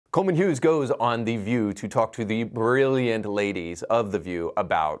Coleman Hughes goes on The View to talk to the brilliant ladies of The View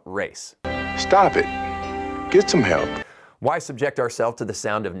about race. Stop it. Get some help. Why subject ourselves to the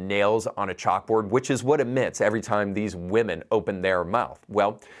sound of nails on a chalkboard, which is what emits every time these women open their mouth?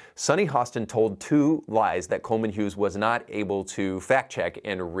 Well, Sunny Hostin told two lies that Coleman Hughes was not able to fact check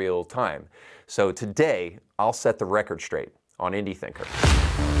in real time. So today, I'll set the record straight on Indie Thinker.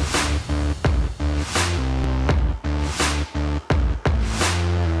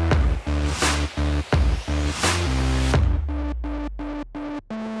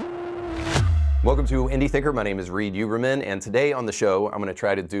 Welcome to Indie Thinker. My name is Reed Uberman, and today on the show, I'm going to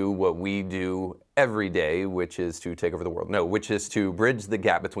try to do what we do every day, which is to take over the world. No, which is to bridge the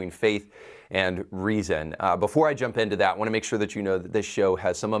gap between faith and reason. Before I jump into that, I want to make sure that you know that this show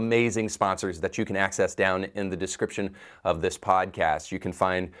has some amazing sponsors that you can access down in the description of this podcast. You can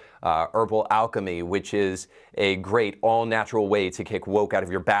find Herbal Alchemy, which is a great all-natural way to kick woke out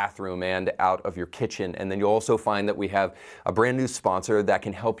of your bathroom and out of your kitchen. And then you'll also find that we have a brand new sponsor that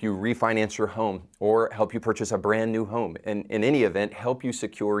can help you refinance your home or help you purchase a brand new home. And in any event, help you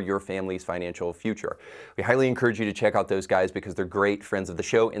secure your family's financial future. We highly encourage you to check out those guys because they're great friends of the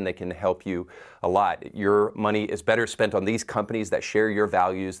show and they can help you a lot. Your money is better spent on these companies that share your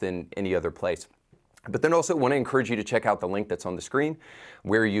values than any other place. But then also want to encourage you to check out the link that's on the screen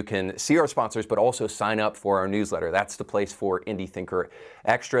where you can see our sponsors, but also sign up for our newsletter. That's the place for Indie Thinker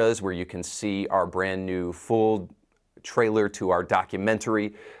Extras, where you can see our brand new full trailer to our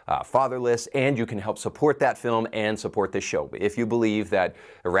documentary, Fatherless, and you can help support that film and support this show. If you believe that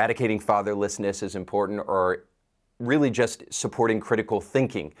eradicating fatherlessness is important, or really just supporting critical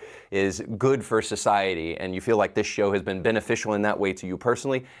thinking is good for society, and you feel like this show has been beneficial in that way to you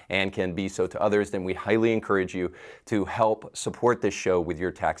personally and can be so to others, then we highly encourage you to help support this show with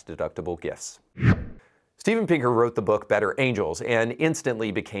your tax-deductible gifts. Steven Pinker wrote the book Better Angels and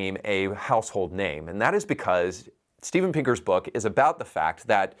instantly became a household name, and that is because Steven Pinker's book is about the fact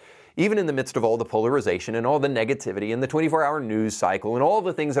that even in the midst of all the polarization and all the negativity and the 24-hour news cycle and all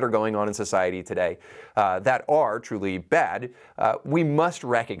the things that are going on in society today that are truly bad, we must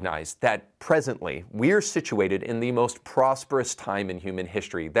recognize that presently we are situated in the most prosperous time in human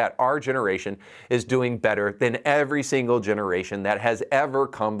history, that our generation is doing better than every single generation that has ever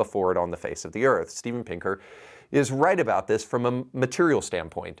come before it on the face of the earth. Steven Pinker is right about this from a material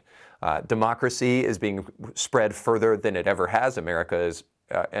standpoint. Democracy is being spread further than it ever has. America is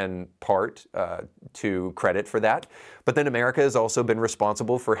in part to credit for that. But then America has also been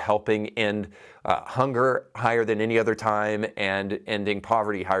responsible for helping end hunger higher than any other time and ending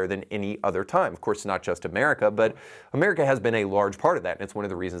poverty higher than any other time. Of course, not just America, but America has been a large part of that. And it's one of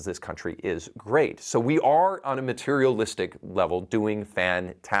the reasons this country is great. So we are on a materialistic level doing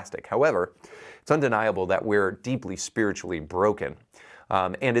fantastic. However, it's undeniable that we're deeply spiritually broken.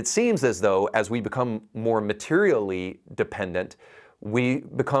 And it seems as though as we become more materially dependent, we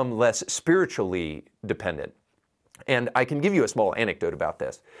become less spiritually dependent. And I can give you a small anecdote about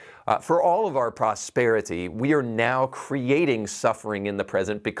this. For all of our prosperity, we are now creating suffering in the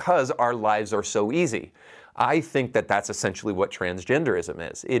present because our lives are so easy. I think that that's essentially what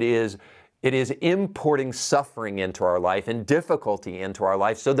transgenderism is. It is importing suffering into our life and difficulty into our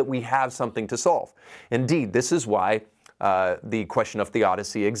life so that we have something to solve. Indeed, this is why the question of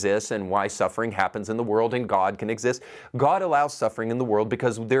theodicy exists and why suffering happens in the world and God can exist. God allows suffering in the world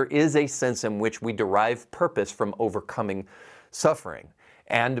because there is a sense in which we derive purpose from overcoming suffering.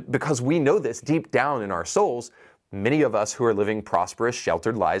 And because we know this deep down in our souls, many of us who are living prosperous,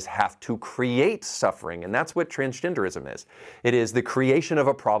 sheltered lives have to create suffering, and that's what transgenderism is. It is the creation of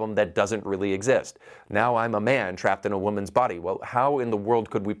a problem that doesn't really exist. Now I'm a man trapped in a woman's body. Well, how in the world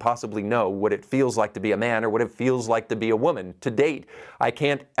could we possibly know what it feels like to be a man or what it feels like to be a woman? To date, I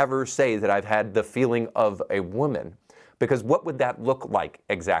can't ever say that I've had the feeling of a woman, because what would that look like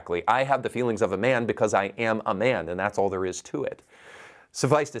exactly? I have the feelings of a man because I am a man, and that's all there is to it.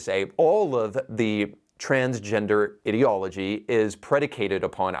 Suffice to say, all of the transgender ideology is predicated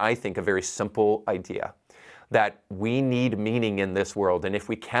upon, I think, a very simple idea that we need meaning in this world. And if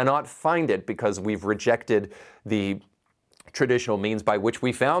we cannot find it because we've rejected the traditional means by which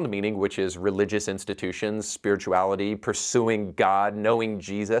we found meaning, which is religious institutions, spirituality, pursuing God, knowing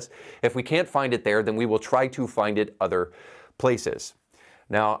Jesus, if we can't find it there, then we will try to find it other places.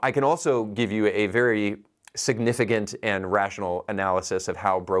 Now, I can also give you a very significant and rational analysis of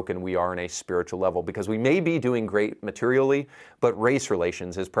how broken we are on a spiritual level, because we may be doing great materially, but race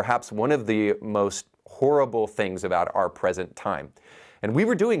relations is perhaps one of the most horrible things about our present time. And we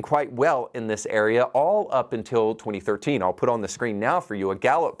were doing quite well in this area all up until 2013. I'll put on the screen now for you a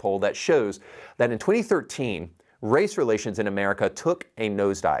Gallup poll that shows that in 2013, race relations in America took a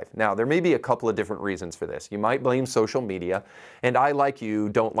nosedive. Now, there may be a couple of different reasons for this. You might blame social media, and I, like you,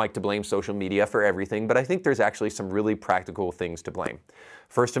 don't like to blame social media for everything, but I think there's actually some really practical things to blame.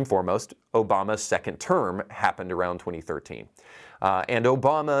 First and foremost, Obama's second term happened around 2013. And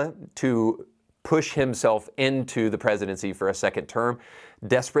Obama, to push himself into the presidency for a second term,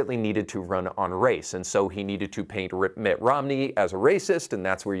 desperately needed to run on race. And so he needed to paint Mitt Romney as a racist, and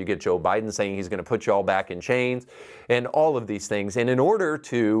that's where you get Joe Biden saying he's going to put you all back in chains, and all of these things. And in order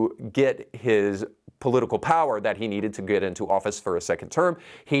to get his political power that he needed to get into office for a second term,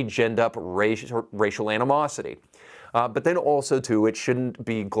 he ginned up racial animosity. But then also, too, it shouldn't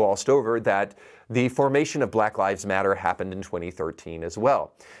be glossed over that the formation of Black Lives Matter happened in 2013 as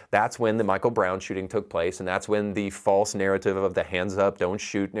well. That's when the Michael Brown shooting took place, and that's when the false narrative of the hands up, don't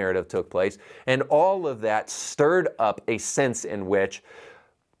shoot narrative took place. And all of that stirred up a sense in which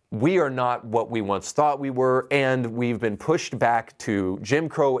we are not what we once thought we were, and we've been pushed back to Jim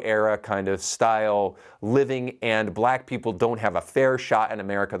Crow era kind of style living, and black people don't have a fair shot in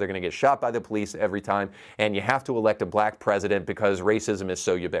America. They're going to get shot by the police every time, and you have to elect a black president because racism is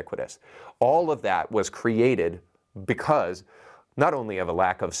so ubiquitous. All of that was created because not only of a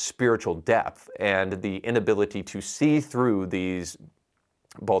lack of spiritual depth and the inability to see through these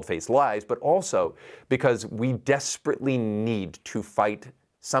bald-faced lies, but also because we desperately need to fight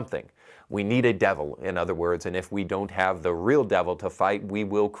something. We need a devil, in other words, and if we don't have the real devil to fight, we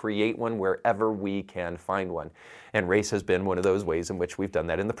will create one wherever we can find one. And race has been one of those ways in which we've done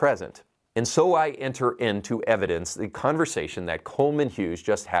that in the present. And so I enter into evidence the conversation that Coleman Hughes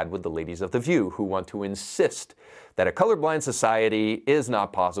just had with the ladies of The View, who want to insist that a colorblind society is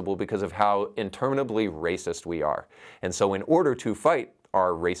not possible because of how interminably racist we are. And so in order to fight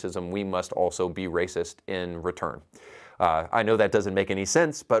our racism, we must also be racist in return. I know that doesn't make any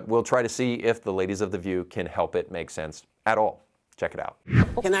sense, but we'll try to see if the ladies of The View can help it make sense at all. Check it out.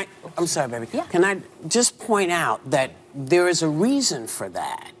 I'm sorry, baby. Yeah. Can I just point out that there is a reason for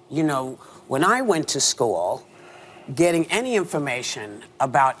that? You know, when I went to school, getting any information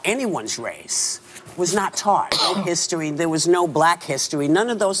about anyone's race was not taught. No history, there was no black history.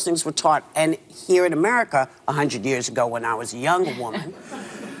 None of those things were taught. And here in America, 100 years ago when I was a young woman,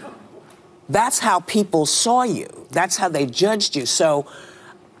 that's how people saw you. That's how they judged you. So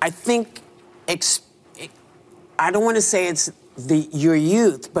I think, I don't want to say it's your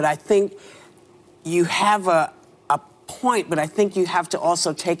youth, but I think you have a point, but I think you have to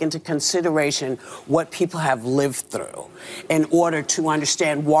also take into consideration what people have lived through in order to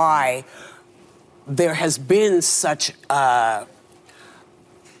understand why there has been such a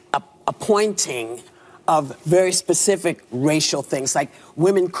pointing of very specific racial things, like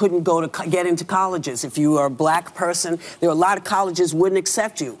women couldn't get into colleges. If you were a black person, there were a lot of colleges wouldn't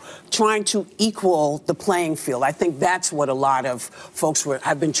accept you, trying to equal the playing field. I think that's what a lot of folks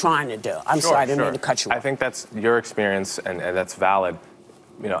have been trying to do. I'm sorry, I didn't mean to cut you off. I think that's your experience, and that's valid.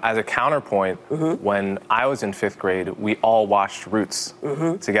 You know, as a counterpoint, when I was in 5th grade, we all watched Roots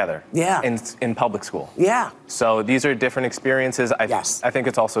together in public school. Yeah. So these are different experiences. I Yes. think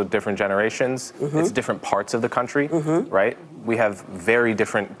it's also different generations. It's different parts of the country, right? We have very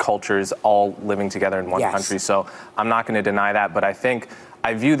different cultures all living together in one country. So I'm not going to deny that, but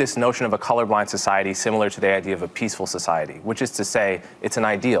I view this notion of a colorblind society similar to the idea of a peaceful society, which is to say it's an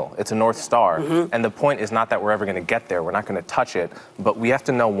ideal, it's a North Star. And the point is not that we're ever going to get there, we're not going to touch it, but we have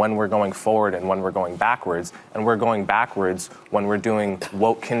to know when we're going forward and when we're going backwards. And we're going backwards when we're doing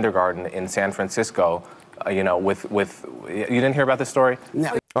woke kindergarten in San Francisco, you know, you didn't hear about this story?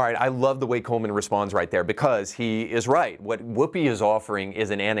 No. All right, I love the way Coleman responds right there because he is right. What Whoopi is offering is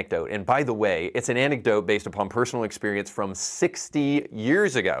an anecdote. And by the way, it's an anecdote based upon personal experience from 60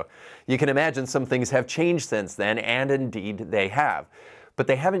 years ago. You can imagine some things have changed since then, and indeed they have. But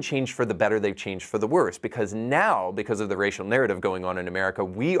they haven't changed for the better, they've changed for the worse, because now, because of the racial narrative going on in America,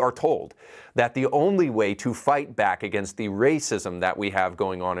 we are told that the only way to fight back against the racism that we have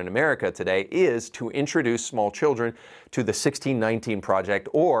going on in America today is to introduce small children to the 1619 Project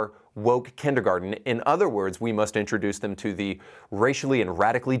or woke kindergarten. In other words, we must introduce them to the racially and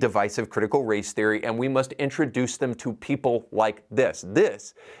radically divisive critical race theory, and we must introduce them to people like this.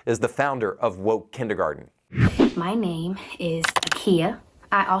 This is the founder of woke kindergarten. My name is Akia.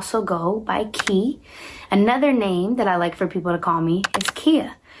 I also go by Key. Another name that I like for people to call me is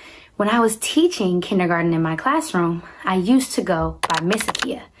Kia. When I was teaching kindergarten in my classroom, I used to go by Miss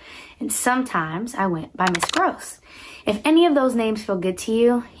Akia, and sometimes I went by Miss Gross. If any of those names feel good to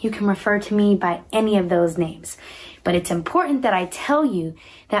you, you can refer to me by any of those names. But it's important that I tell you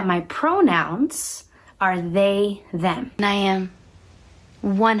that my pronouns are they, them. And I am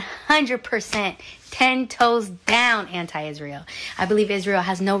 100%, 10 toes down anti-Israel. I believe Israel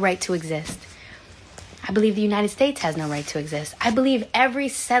has no right to exist. I believe the United States has no right to exist. I believe every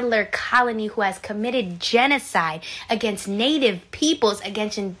settler colony who has committed genocide against native peoples,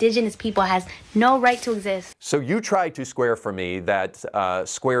 against indigenous people, has no right to exist. So you try to square for me that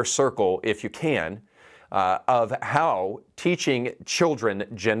square circle, if you can, of how teaching children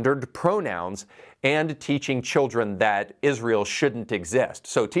gendered pronouns and teaching children that Israel shouldn't exist.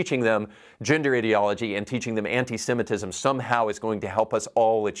 So teaching them gender ideology and teaching them anti-Semitism somehow is going to help us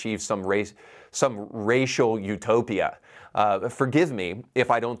all achieve some racial utopia. Forgive me if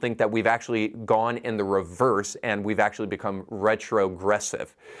I don't think that we've actually gone in the reverse and we've actually become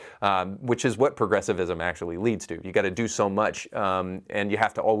retrogressive, which is what progressivism actually leads to. You got to do so much and you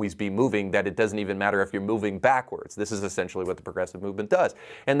have to always be moving that it doesn't even matter if you're moving backwards. This is essentially what the progressive movement does.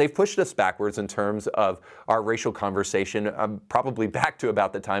 And they've pushed us backwards in terms of our racial conversation, probably back to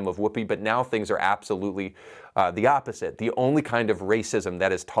about the time of Whoopi, but now things are absolutely the opposite. The only kind of racism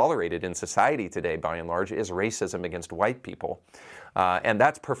that is tolerated in society today, by and large, is racism against white people. And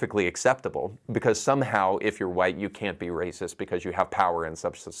that's perfectly acceptable because somehow if you're white, you can't be racist because you have power and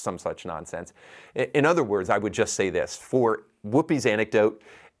some such nonsense. In other words, I would just say this. For Whoopi's anecdote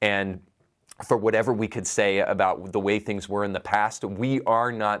and for whatever we could say about the way things were in the past, we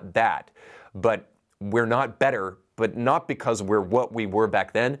are not that. But we're not better, but not because we're what we were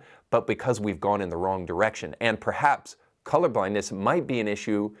back then, but because we've gone in the wrong direction. And perhaps colorblindness might be an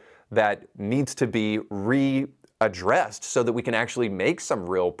issue that needs to be readdressed so that we can actually make some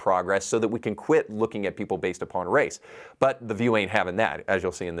real progress, so that we can quit looking at people based upon race. But the View ain't having that, as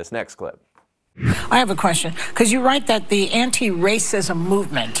you'll see in this next clip. I have a question, because you write that the anti-racism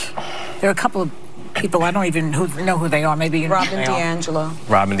movement, there are a couple of people, I don't even know who they are, maybe you know Robin DiAngelo.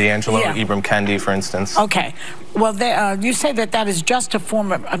 Robin DiAngelo, Yeah. Ibram Kendi, for instance. Okay. Well, you say that that is just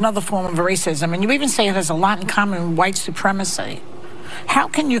another form of racism, and you even say it has a lot in common with white supremacy. How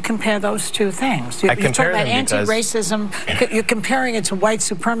can you compare those two things? You're talking about anti-racism, you're comparing it to white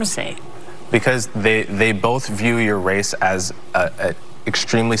supremacy. Because they both view your race as a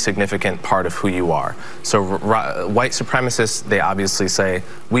extremely significant part of who you are. So white supremacists, they obviously say,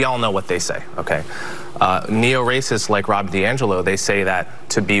 we all know what they say, okay? Neo-racists like Robin DiAngelo, they say that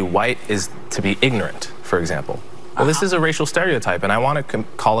to be white is to be ignorant, for example. Well, this is a racial stereotype, and I want to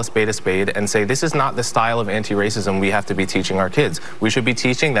call a spade and say this is not the style of anti-racism we have to be teaching our kids. We should be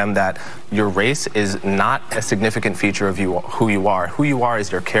teaching them that your race is not a significant feature of who you are. Who you are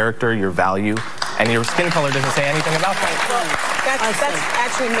is your character, your value, and your skin color doesn't say anything about that. Well, that's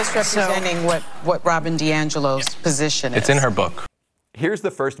actually misrepresenting what Robin DiAngelo's position is. It's in her book. Here's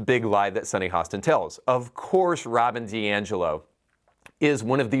the first big lie that Sunny Hostin tells. Of course, Robin DiAngelo is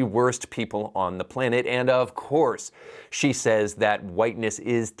one of the worst people on the planet, and of course, she says that whiteness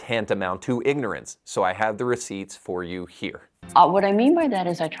is tantamount to ignorance. So I have the receipts for you here. What I mean by that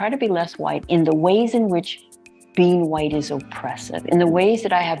is I try to be less white in the ways in which being white is oppressive, in the ways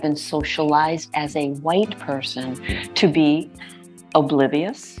that I have been socialized as a white person to be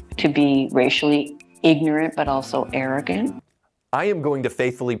oblivious, to be racially ignorant, but also arrogant. I am going to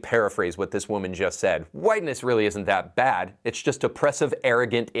faithfully paraphrase what this woman just said. Whiteness really isn't that bad. It's just oppressive,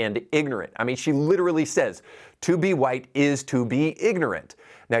 arrogant, and ignorant. I mean, she literally says, to be white is to be ignorant.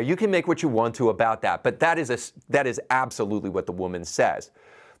 Now, you can make what you want to about that, but that is absolutely what the woman says.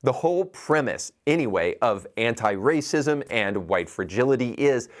 The whole premise, anyway, of anti-racism and white fragility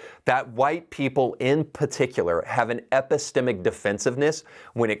is that white people in particular have an epistemic defensiveness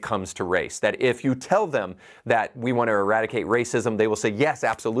when it comes to race. That if you tell them that we want to eradicate racism, they will say, yes,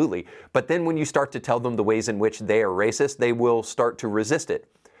 absolutely. But then when you start to tell them the ways in which they are racist, they will start to resist it.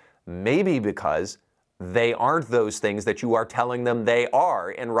 Maybe because they aren't those things that you are telling them they are.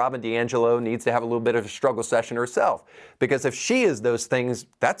 And Robin DiAngelo needs to have a little bit of a struggle session herself. Because if she is those things,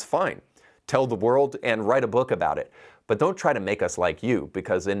 that's fine. Tell the world and write a book about it. But don't try to make us like you,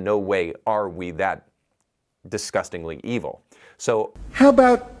 because in no way are we that disgustingly evil. So how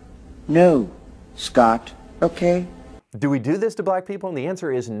about no, Scott, okay? Do we do this to black people? And the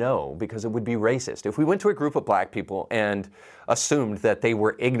answer is no, because it would be racist. If we went to a group of black people and assumed that they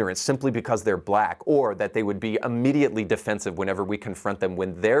were ignorant simply because they're black, or that they would be immediately defensive whenever we confront them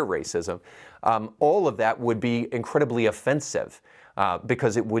with their racism, all of that would be incredibly offensive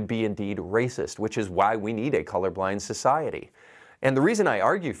because it would be indeed racist, which is why we need a colorblind society. And the reason I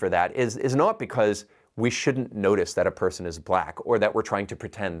argue for that is not because we shouldn't notice that a person is black, or that we're trying to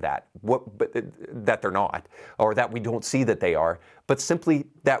pretend that they're not, or that we don't see that they are, but simply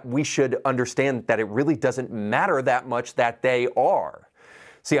that we should understand that it really doesn't matter that much that they are.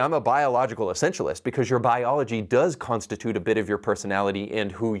 See, I'm a biological essentialist because your biology does constitute a bit of your personality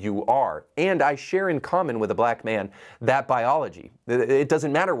and who you are. And I share in common with a black man that biology. It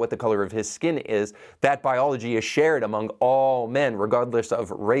doesn't matter what the color of his skin is, that biology is shared among all men, regardless of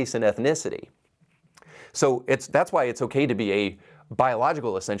race and ethnicity. So that's why it's okay to be a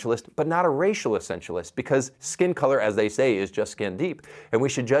biological essentialist, but not a racial essentialist, because skin color, as they say, is just skin deep. And we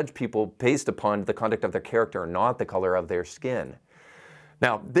should judge people based upon the conduct of their character, not the color of their skin.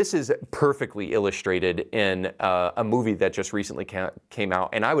 Now, this is perfectly illustrated in a movie that just recently came out,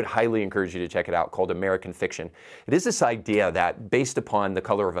 and I would highly encourage you to check it out, called American Fiction. It is this idea that based upon the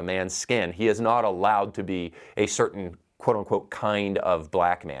color of a man's skin, he is not allowed to be a certain quote-unquote kind of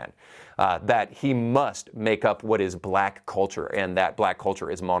black man. That he must make up what is black culture, and that black culture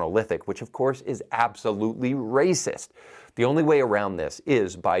is monolithic, which of course is absolutely racist. The only way around this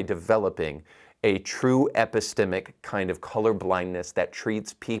is by developing a true epistemic kind of color blindness that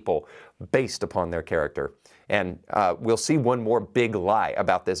treats people based upon their character. And we'll see one more big lie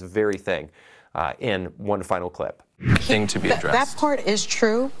about this very thing in one final clip. Thing to be addressed. That part is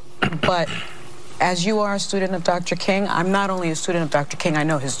true, but as you are a student of Dr. King, I'm not only a student of Dr. King, I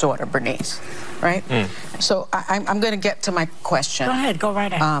know his daughter, Bernice, right? So I'm going to get to my question. Go ahead, go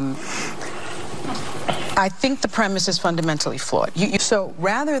right ahead. I think the premise is fundamentally flawed. So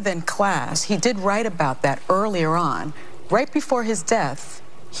rather than class, he did write about that earlier on. Right before his death,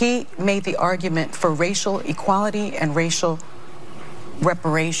 he made the argument for racial equality and racial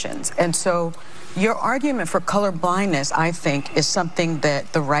reparations. And so your argument for color blindness, I think, is something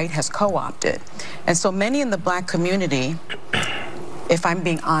that the right has co-opted. And so many in the black community, if I'm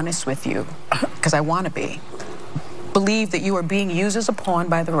being honest with you, because I want to be, believe that you are being used as a pawn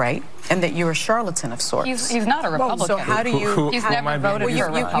by the right and that you're a charlatan of sorts. He's not a Republican. So how do you... He's never voted for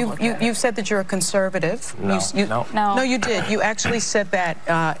a Republican. You've said that you're a conservative. No, No, you did. You actually said that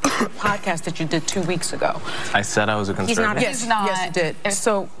in the podcast that you did 2 weeks ago. I said I was a conservative. Yes, you did.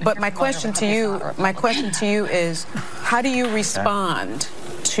 So, but my question to you is, how do you respond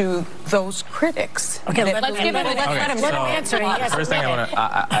to those critics? Okay, let's give it. Let him answer. First thing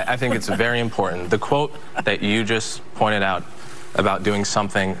I think it's very important. The quote that you just pointed out about doing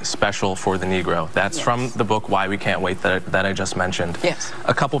something special for the Negro. That's from the book Why We Can't Wait that I just mentioned. Yes.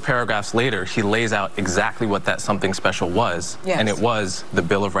 A couple paragraphs later, he lays out exactly what that something special was. Yes. And it was the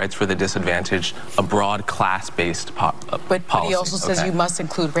Bill of Rights for the Disadvantaged, a broad class-based policy. But he also says you must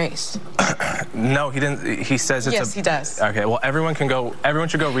include race. No, he didn't. He says it's Yes, he does. Okay, well, everyone should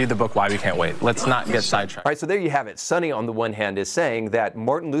go read the book Why We Can't Wait. Let's not get sidetracked. All right, so there you have it. Sunny, on the one hand, is saying that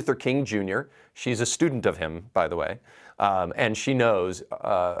Martin Luther King Jr., she's a student of him, by the way, and she knows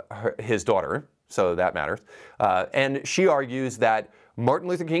his daughter, so that matters. And she argues that Martin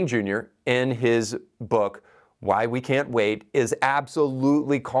Luther King Jr., in his book, Why We Can't Wait, is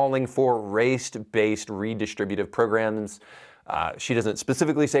absolutely calling for race-based redistributive programs. She doesn't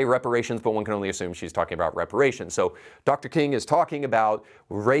specifically say reparations, but one can only assume she's talking about reparations. So Dr. King is talking about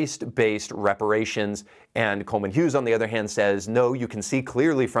race-based reparations, and Coleman Hughes, on the other hand, says, no, you can see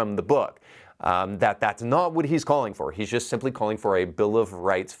clearly from the book that that's not what he's calling for. He's just simply calling for a Bill of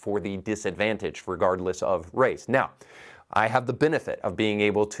Rights for the disadvantaged, regardless of race. Now, I have the benefit of being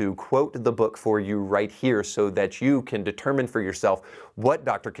able to quote the book for you right here so that you can determine for yourself what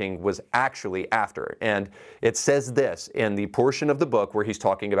Dr. King was actually after. And it says this in the portion of the book where he's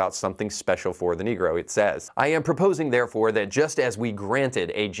talking about something special for the Negro. It says, I am proposing, therefore, that just as we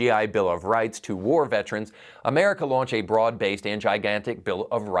granted a GI Bill of Rights to war veterans, America launch a broad-based and gigantic Bill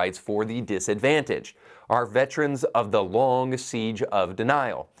of Rights for the disadvantaged, our veterans of the long siege of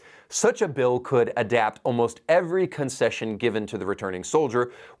denial. Such a bill could adapt almost every concession given to the returning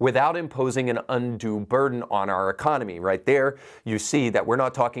soldier without imposing an undue burden on our economy. Right there, you see that we're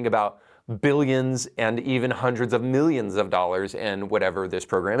not talking about billions and even hundreds of millions of dollars in whatever this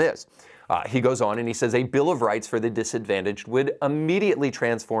program is. He goes on and he says a Bill of Rights for the disadvantaged would immediately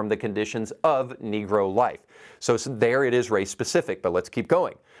transform the conditions of Negro life. So there it is race specific, but let's keep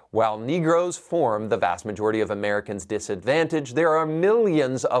going. While Negroes form the vast majority of Americans' disadvantaged, there are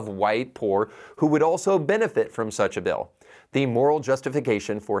millions of white poor who would also benefit from such a bill. The moral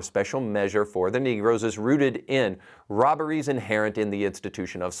justification for a special measure for the Negroes is rooted in robberies inherent in the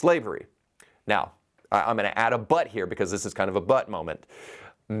institution of slavery. Now, I'm going to add a but here because this is kind of a but moment.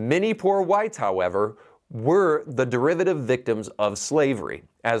 Many poor whites, however, were the derivative victims of slavery.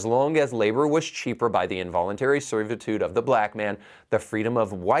 As long as labor was cheaper by the involuntary servitude of the black man, the freedom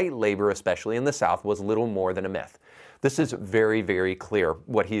of white labor, especially in the South, was little more than a myth. This is very, very clear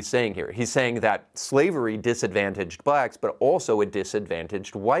what he's saying here. He's saying that slavery disadvantaged blacks, but also it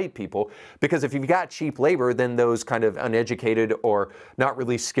disadvantaged white people, because if you've got cheap labor, then those kind of uneducated or not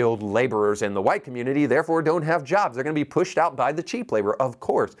really skilled laborers in the white community therefore don't have jobs. They're going to be pushed out by the cheap labor, of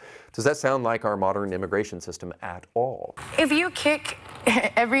course. Does that sound like our modern immigration system at all? If you kick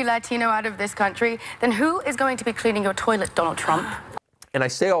every Latino out of this country, then who is going to be cleaning your toilet, Donald Trump? And I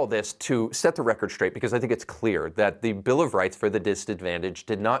say all this to set the record straight because I think it's clear that the Bill of Rights for the disadvantaged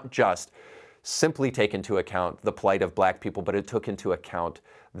did not just simply take into account the plight of black people, but it took into account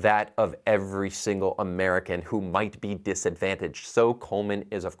that of every single American who might be disadvantaged. So Coleman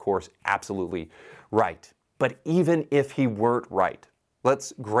is, of course, absolutely right. But even if he weren't right,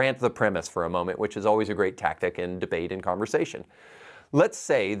 let's grant the premise for a moment, which is always a great tactic in debate and conversation. Let's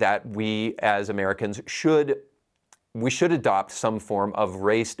say that we as Americans should adopt some form of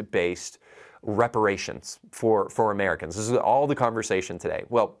race-based reparations for Americans. This is all the conversation today.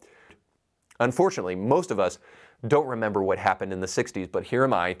 Well, unfortunately, most of us don't remember what happened in the 60s, but here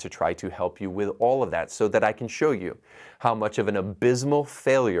am I to try to help you with all of that so that I can show you how much of an abysmal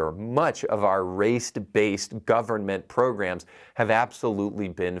failure much of our race-based government programs have absolutely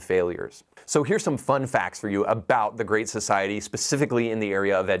been failures. So here's some fun facts for you about the Great Society, specifically in the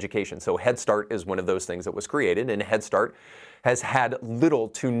area of education. So Head Start is one of those things that was created, and Head Start has had little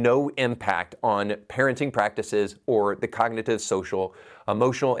to no impact on parenting practices or the cognitive, social,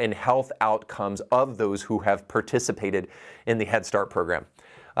 emotional, and health outcomes of those who have participated in the Head Start program.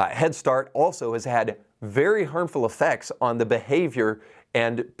 Head Start also has had very harmful effects on the behavior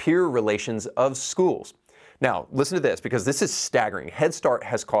and peer relations of schools. Now, listen to this, because this is staggering. Head Start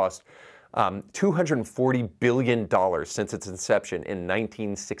has cost $240 billion since its inception in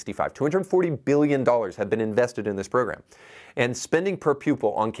 1965. $240 billion have been invested in this program. And spending per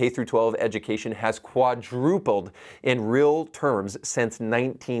pupil on K-12 education has quadrupled in real terms since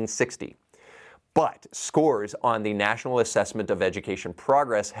 1960. But scores on the National Assessment of Education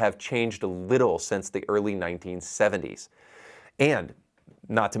Progress have changed a little since the early 1970s. And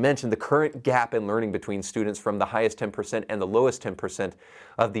not to mention the current gap in learning between students from the highest 10% and the lowest 10%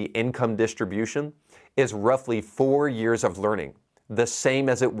 of the income distribution is roughly 4 years of learning, the same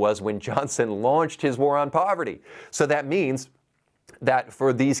as it was when Johnson launched his war on poverty. So that means that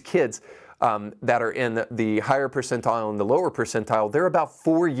for these kids that are in the higher percentile and the lower percentile, they're about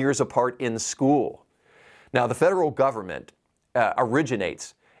 4 years apart in school. Now, the federal government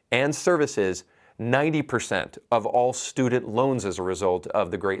originates and services 90% of all student loans as a result of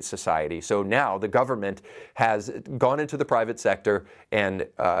the Great Society. So now the government has gone into the private sector and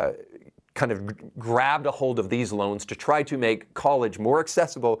kind of grabbed a hold of these loans to try to make college more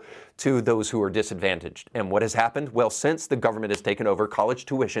accessible to those who are disadvantaged. And what has happened? Well, since the government has taken over, college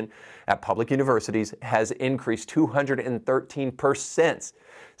tuition at public universities has increased 213% since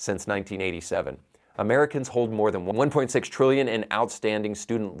 1987. Americans hold more than $1.6 trillion in outstanding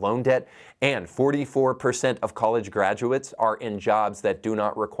student loan debt, and 44% of college graduates are in jobs that do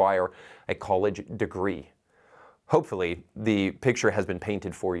not require a college degree. Hopefully, the picture has been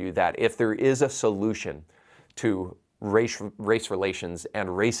painted for you that if there is a solution to race relations and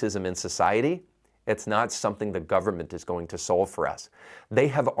racism in society, it's not something the government is going to solve for us. They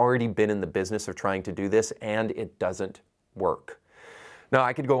have already been in the business of trying to do this, and it doesn't work. Now,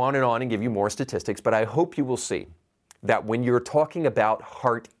 I could go on and give you more statistics, but I hope you will see that when you're talking about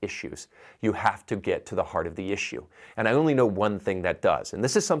heart issues, you have to get to the heart of the issue. And I only know one thing that does, and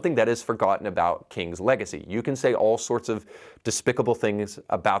this is something that is forgotten about King's legacy. You can say all sorts of despicable things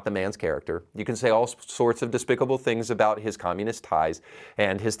about the man's character. You can say all sorts of despicable things about his communist ties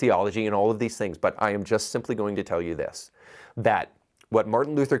and his theology and all of these things, but I am just simply going to tell you this, that what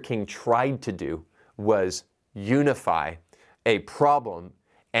Martin Luther King tried to do was unify a problem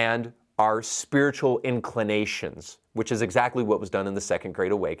and our spiritual inclinations, which is exactly what was done in the Second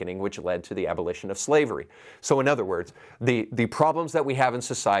Great Awakening, which led to the abolition of slavery. So in other words, the problems that we have in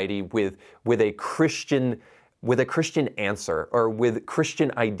society with a Christian answer, or with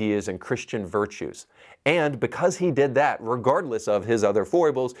Christian ideas and Christian virtues. And because he did that, regardless of his other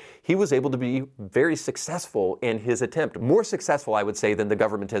foibles, he was able to be very successful in his attempt. More successful, I would say, than the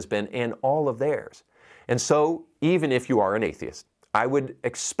government has been in all of theirs. And so, even if you are an atheist, I would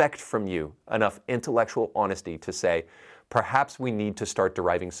expect from you enough intellectual honesty to say, perhaps we need to start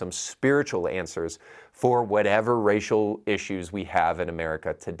deriving some spiritual answers for whatever racial issues we have in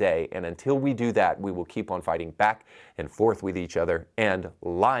America today. And until we do that, we will keep on fighting back and forth with each other and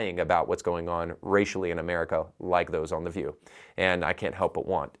lying about what's going on racially in America, like those on The View. And I can't help but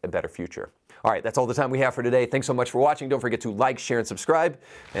want a better future. All right, that's all the time we have for today. Thanks so much for watching. Don't forget to like, share, and subscribe,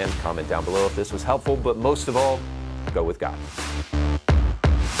 and comment down below if this was helpful. But most of all, go with God.